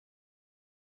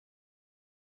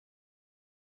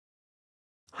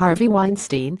Harvey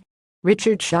Weinstein.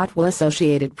 Richard Shotwell.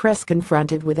 Associated Press.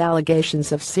 Confronted with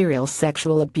allegations of serial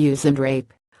sexual abuse and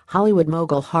rape, Hollywood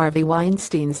mogul Harvey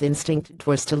Weinstein's instinct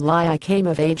was to lie. I came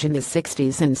of age in the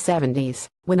 60s and 70s,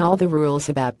 when all the rules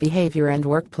about behavior and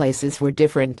workplaces were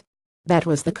different. That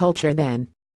was the culture then.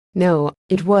 No,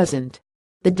 it wasn't.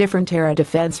 The different era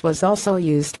defense was also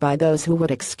used by those who would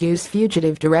excuse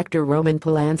fugitive director Roman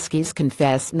Polanski's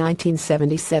confessed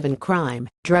 1977 crime,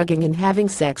 drugging and having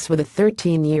sex with a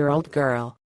 13-year-old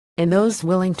girl. And those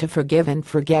willing to forgive and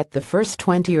forget the first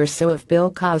 20 or so of Bill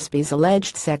Cosby's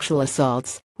alleged sexual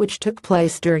assaults, which took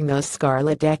place during those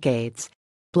scarlet decades.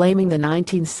 Blaming the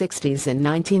 1960s and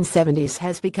 1970s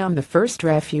has become the first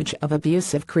refuge of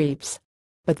abusive creeps.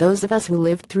 But those of us who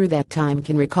lived through that time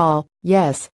can recall,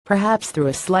 yes, perhaps through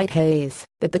a slight haze,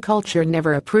 that the culture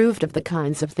never approved of the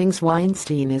kinds of things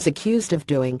Weinstein is accused of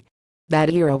doing.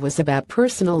 That era was about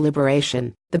personal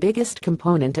liberation, the biggest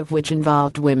component of which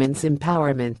involved women's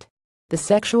empowerment. The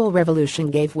sexual revolution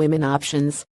gave women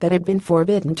options that had been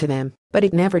forbidden to them, but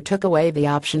it never took away the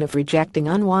option of rejecting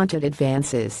unwanted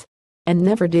advances. And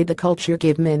never did the culture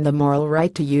give men the moral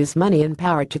right to use money and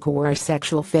power to coerce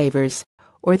sexual favors,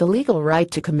 or the legal right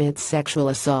to commit sexual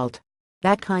assault.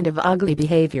 That kind of ugly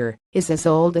behavior is as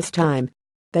old as time.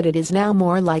 That it is now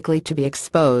more likely to be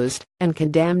exposed and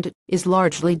condemned is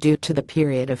largely due to the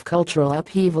period of cultural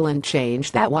upheaval and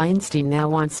change that Weinstein now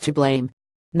wants to blame.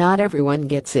 Not everyone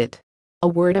gets it. A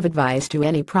word of advice to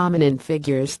any prominent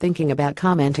figures thinking about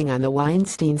commenting on the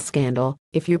Weinstein scandal: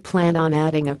 if you plan on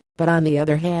adding a "but on the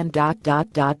other hand"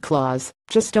 clause,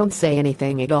 just don't say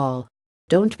anything at all.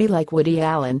 Don't be like Woody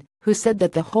Allen, who said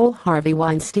that the whole Harvey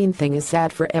Weinstein thing is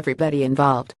sad for everybody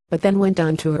involved, but then went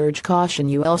on to urge caution: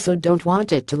 you also don't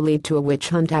want it to lead to a witch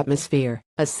hunt atmosphere,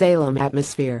 a Salem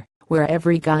atmosphere, where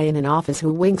every guy in an office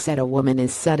who winks at a woman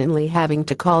is suddenly having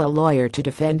to call a lawyer to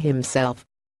defend himself.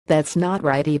 That's not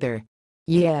right either.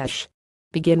 Yesh.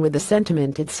 Begin with the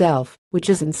sentiment itself, which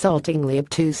is insultingly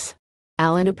obtuse.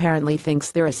 Allen apparently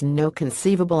thinks there is no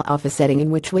conceivable office setting in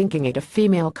which winking at a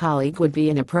female colleague would be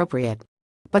inappropriate.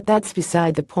 But that's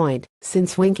beside the point,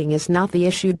 since winking is not the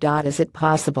issue. Is it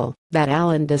possible that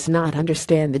Allen does not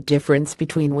understand the difference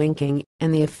between winking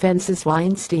and the offenses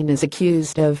Weinstein is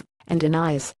accused of, and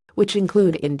denies, which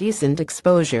include indecent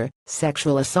exposure,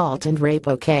 sexual assault and rape?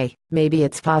 Okay, maybe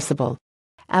it's possible.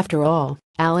 After all,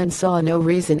 Allen saw no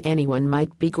reason anyone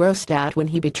might be grossed out when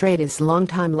he betrayed his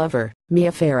longtime lover,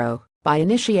 Mia Farrow, by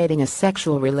initiating a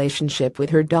sexual relationship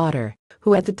with her daughter,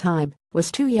 who at the time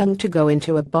was too young to go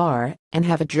into a bar and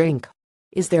have a drink.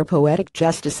 Is there poetic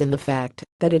justice in the fact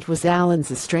that it was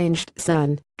Allen's estranged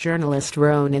son, journalist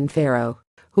Ronan Farrow,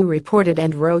 who reported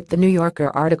and wrote the New Yorker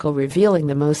article revealing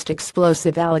the most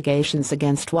explosive allegations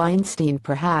against Weinstein?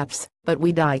 Perhaps, but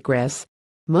we digress.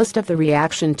 Most of the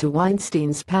reaction to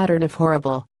Weinstein's pattern of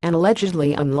horrible and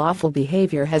allegedly unlawful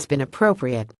behavior has been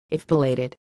appropriate, if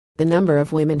belated. The number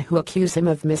of women who accuse him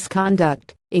of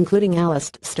misconduct, including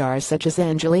A-list stars such as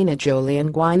Angelina Jolie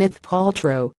and Gwyneth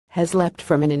Paltrow, has leapt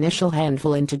from an initial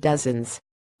handful into dozens.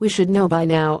 We should know by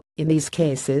now, in these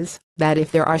cases, that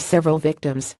if there are several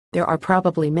victims, there are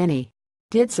probably many.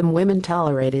 Did some women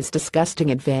tolerate his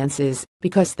disgusting advances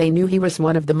because they knew he was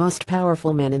one of the most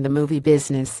powerful men in the movie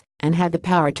business and had the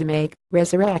power to make,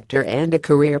 resurrect her and a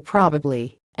career?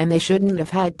 Probably, and they shouldn't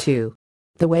have had to.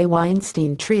 The way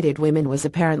Weinstein treated women was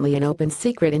apparently an open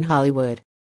secret in Hollywood.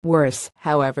 Worse,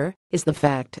 however, is the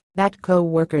fact that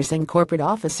co-workers and corporate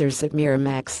officers at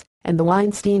Miramax and the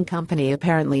Weinstein Company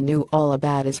apparently knew all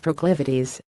about his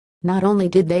proclivities. Not only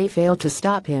did they fail to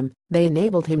stop him, they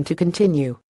enabled him to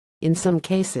continue. In some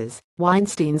cases,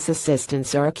 Weinstein's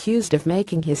assistants are accused of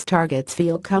making his targets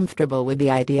feel comfortable with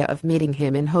the idea of meeting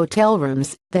him in hotel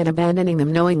rooms, then abandoning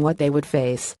them knowing what they would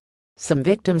face. Some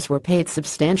victims were paid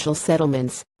substantial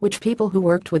settlements, which people who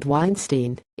worked with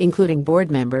Weinstein, including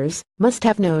board members, must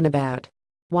have known about.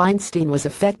 Weinstein was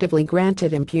effectively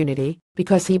granted impunity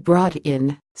because he brought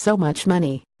in so much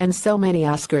money and so many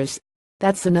Oscars.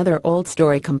 That's another old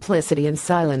story. Complicity and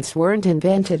silence weren't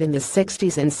invented in the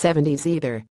 60s and 70s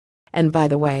either. And by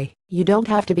the way, you don't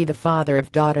have to be the father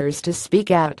of daughters to speak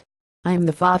out. I'm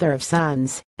the father of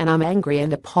sons, and I'm angry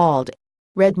and appalled.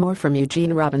 Read more from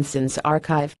Eugene Robinson's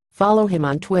archive, follow him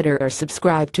on Twitter or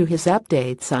subscribe to his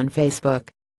updates on Facebook.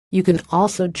 You can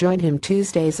also join him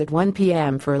Tuesdays at 1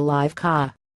 p.m. for a live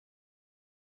CA.